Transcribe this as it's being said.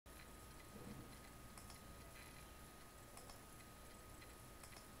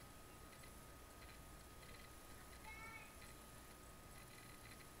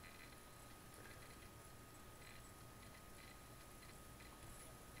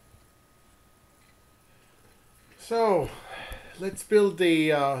So let's build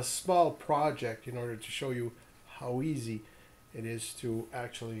a small project in order to show you how easy it is to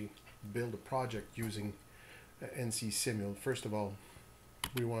actually build a project using NC Simul. First of all,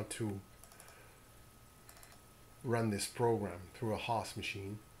 we want to run this program through a HAAS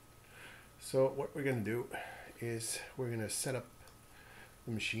machine. So what we're going to do is we're going to set up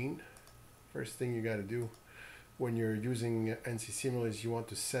the machine. First thing you got to do when you're using NC Simul is you want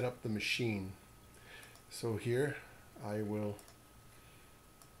to set up the machine. So here I will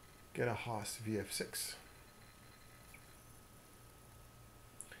get a HAAS VF6.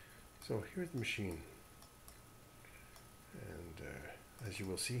 So here's the machine, and as you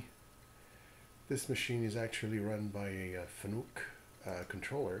will see, this machine is actually run by a Fanuc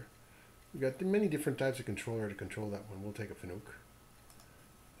controller. We've got many different types of controller to control that one. We'll take a Fanuc,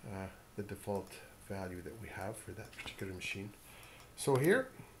 the default value that we have for that particular machine. So here,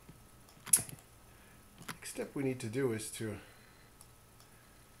 the next step we need to do is to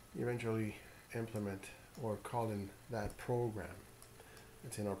eventually implement or call in that program.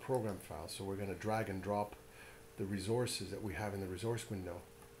 It's in our program file, so we're going to drag and drop the resources that we have in the resource window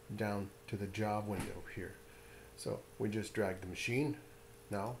down to the job window here. So we just drag the machine.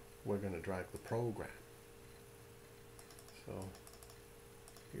 Now we're going to drag the program. So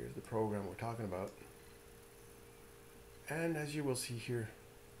here's the program we're talking about. And as you will see here,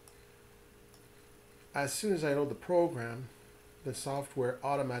 as soon as I load the program, the software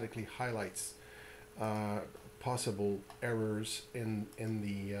automatically highlights possible errors in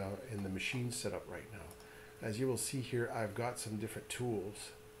the machine setup right now. As you will see here, I've got some different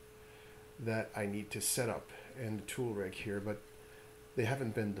tools that I need to set up in the tool rig here, but they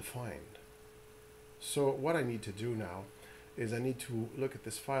haven't been defined. So what I need to do now is I need to look at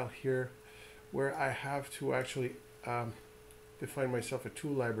this file here where I have to actually define myself a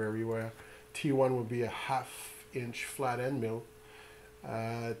tool library where T1 will be a 1/2 inch flat end mill.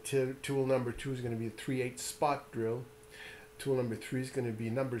 Tool number 2 is going to be a 3/8 spot drill. Tool number 3 is going to be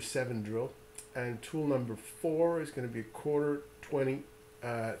number 7 drill, and tool number 4 is going to be a 1/4 20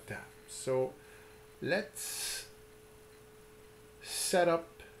 tap. So let's set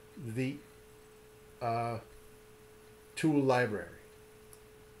up the tool library.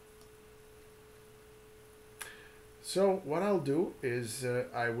 So what I'll do is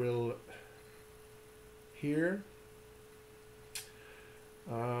I will here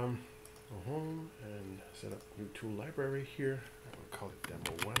go home and set up new tool library here. I will call it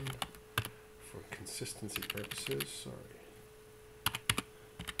demo 1 for consistency purposes. Sorry.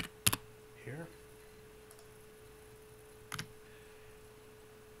 Here.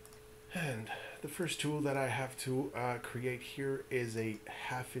 And the first tool that I have to create here is a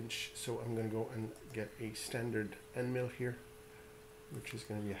 1/2 inch. So I'm going to go and get a standard end mill here, which is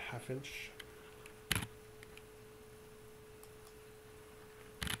going to be a 1/2 inch.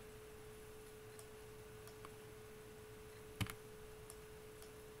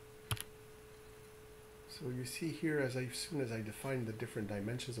 So you see here, as soon as I define the different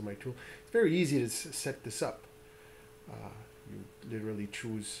dimensions of my tool, it's very easy to set this up. You literally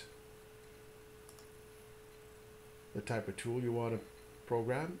choose the type of tool you want to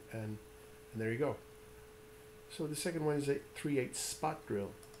program, and there you go. So the second one is a 3/8 spot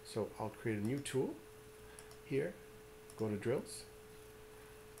drill. So I'll create a new tool here, go to drills.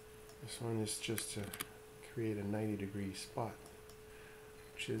 This one is just to create a 90-degree spot,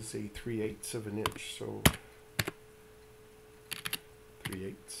 which is a 3/8 of an inch. So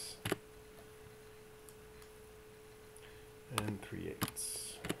 3/8 and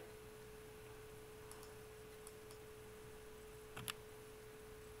 3/8.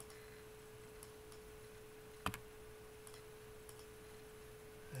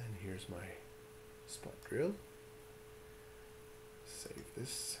 And here's my spot drill. Save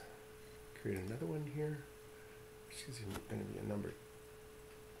this. Create another one here, which is going to be a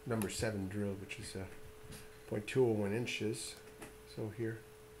number 7 drill, which is a 0.201 inches. So here,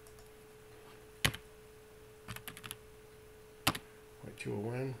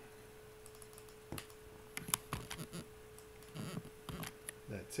 0.201.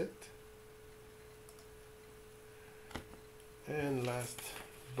 That's it. And last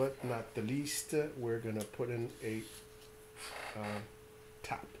but not the least, we're going to put in a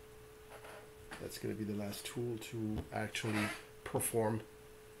tap. That's going to be the last tool to actually perform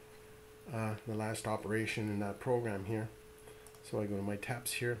the last operation in that program here. So I go to my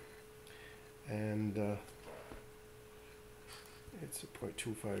taps here, and it's a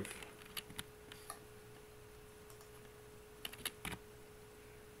 0.25.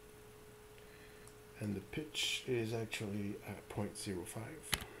 And the pitch is actually at 0.05.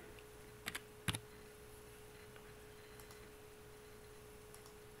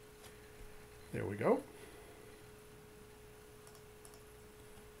 There we go.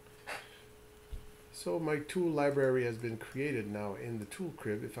 So my tool library has been created now in the tool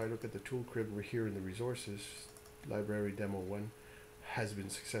crib. If I look at the tool crib, we're here in the resources. Library demo 1 has been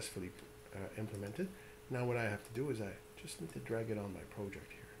successfully implemented. Now what I have to do is I just need to drag it on my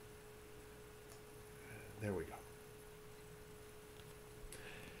project here. There we go.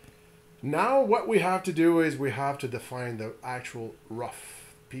 Now what we have to do is we have to define the actual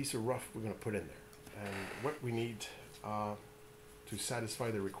rough piece of rough we're going to put in there. And what we need to satisfy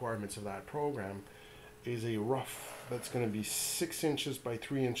the requirements of that program is a rough that's going to be 6 inches by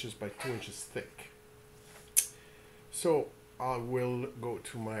 3 inches by 2 inches thick. So I will go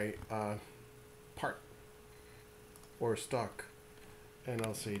to my part or stock, and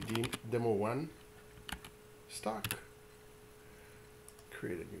I'll say demo 1 stock.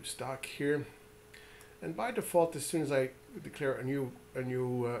 Create a new stock here, and by default, as soon as I declare a new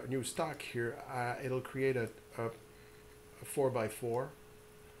stock here, it'll create a 4x4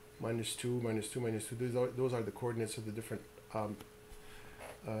 -2 -2 -2. Those are the coordinates of the different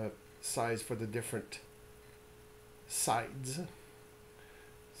size for the different sides.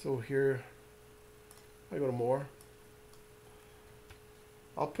 So here I go to more.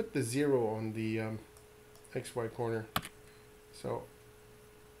 I'll put the 0 on the XY corner, so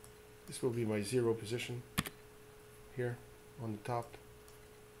this will be my 0 position here on the top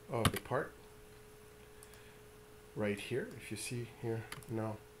of the part right here. If you see here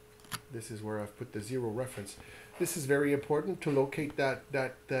now, this is where I've put the 0 reference. This is very important to locate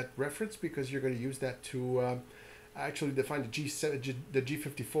that reference, because you're going to use that to actually define the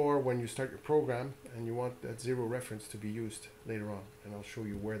G54 when you start your program, and you want that 0 reference to be used later on, and I'll show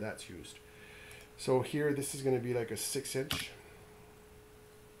you where that's used. So here, this is going to be like a 6 inch,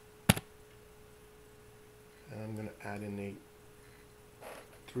 and I'm going to add in a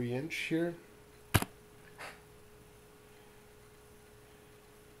 3 inch here.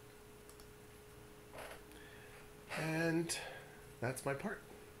 And that's my part.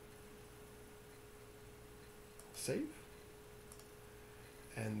 Save.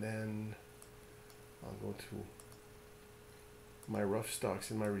 And then I'll go to my rough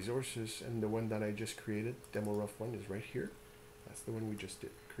stocks in my resources, and the one that I just created, demo rough 1, is right here. That's the one we just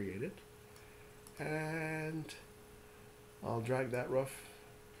created. And I'll drag that rough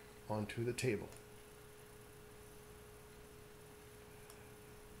onto the table.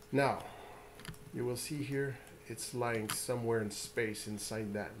 Now, you will see here, it's lying somewhere in space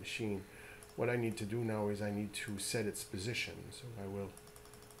inside that machine. What I need to do now is I need to set its position. So I will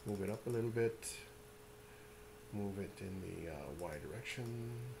move it up a little bit, move it in the Y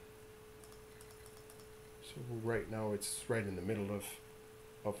direction. So right now it's right in the middle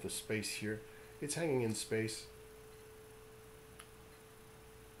of the space here. It's hanging in space.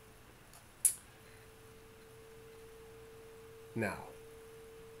 Now,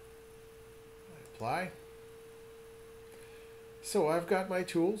 I apply. So I've got my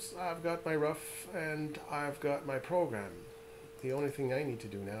tools, I've got my rough, and I've got my program. The only thing I need to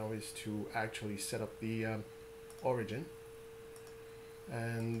do now is to actually set up the origin,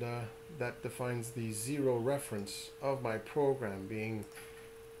 and that defines the 0 reference of my program being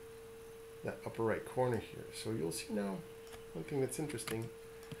that upper right corner here. So you'll see now, one thing that's interesting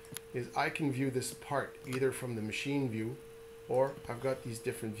is I can view this part either from the machine view, or I've got these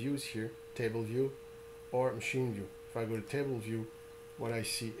different views here, table view or machine view. If I go to table view, what I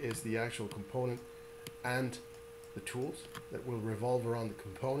see is the actual component and the tools that will revolve around the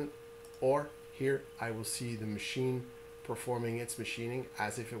component, or here I will see the machine performing its machining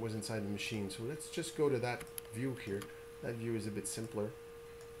as if it was inside the machine. So let's just go to that view here. That view is a bit simpler.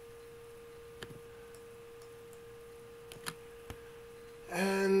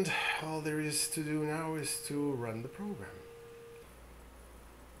 And all there is to do now is to run the program.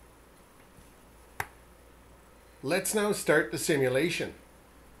 Let's now start the simulation.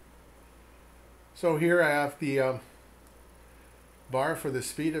 So here I have the bar for the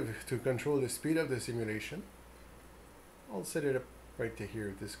speed to control the speed of the simulation. I'll set it up right to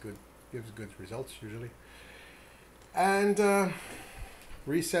here. This gives good results usually. And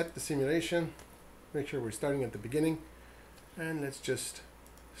reset the simulation. Make sure we're starting at the beginning. And let's just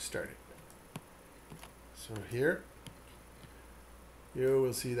start it. So here you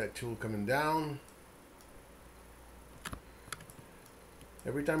will see that tool coming down.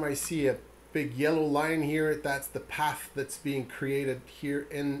 Every time I see a big yellow line here, that's the path that's being created here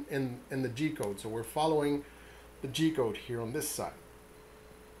in the G code. So we're following the G code here on this side.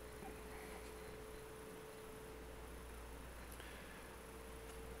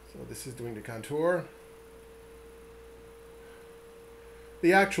 So this is doing the contour.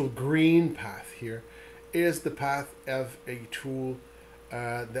 The actual green path here is the path of a tool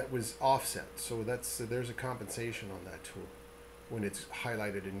that was offset. So there's a compensation on that tool when it's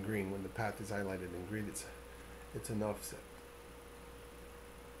highlighted in green. When the path is highlighted in green, it's an offset.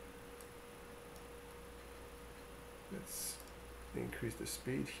 Let's increase the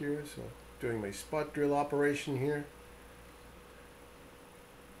speed here. So doing my spot drill operation here.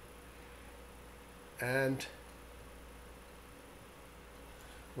 And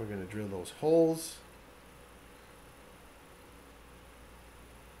we're going to drill those holes.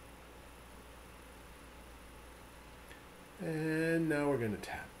 And now we're going to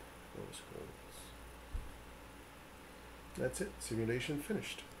tap those holes. That's it. Simulation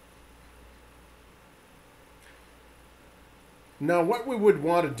finished. Now what we would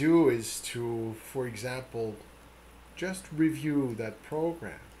want to do is to, for example, just review that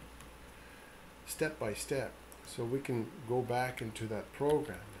program step by step. So we can go back into that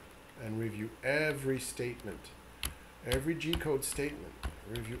program and review every statement, every G-code statement,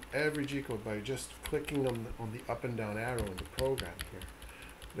 review every G-code by just clicking on the up and down arrow in the program here,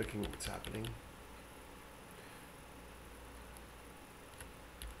 looking at what's happening.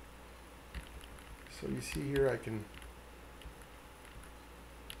 So you see here I can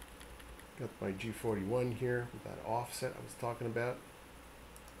got my G41 here with that offset I was talking about.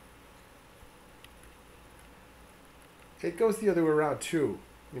 It goes the other way around too.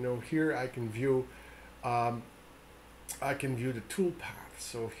 You know, here I can view the tool path.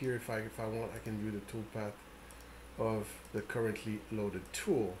 So here if I want, I can view the tool path of the currently loaded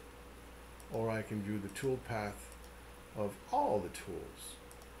tool, or I can view the tool path of all the tools,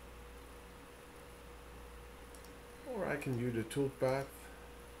 or I can view the tool path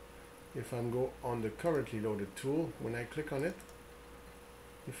if I'm go on the currently loaded tool. When I click on it,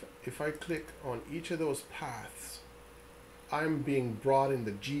 if I click on each of those paths, I'm being brought in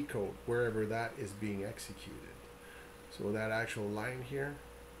the G code wherever that is being executed. So that actual line here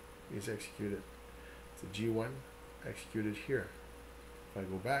is executed. It's a G1 executed here. If I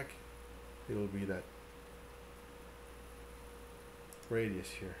go back, it'll be that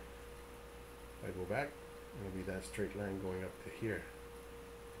radius here. If I go back, it'll be that straight line going up to here.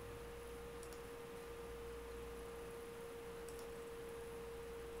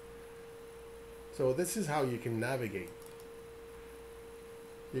 So this is how you can navigate.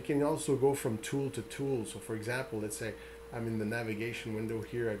 You can also go from tool to tool. So for example, let's say I'm in the navigation window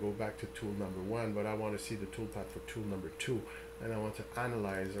here. I go back to tool number 1, but I want to see the toolpath for tool number 2, and I want to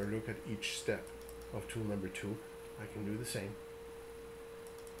analyze or look at each step of tool number 2. I can do the same.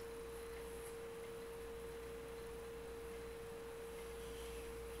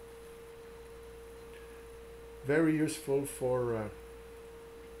 Very useful for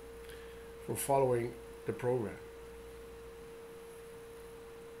following the program.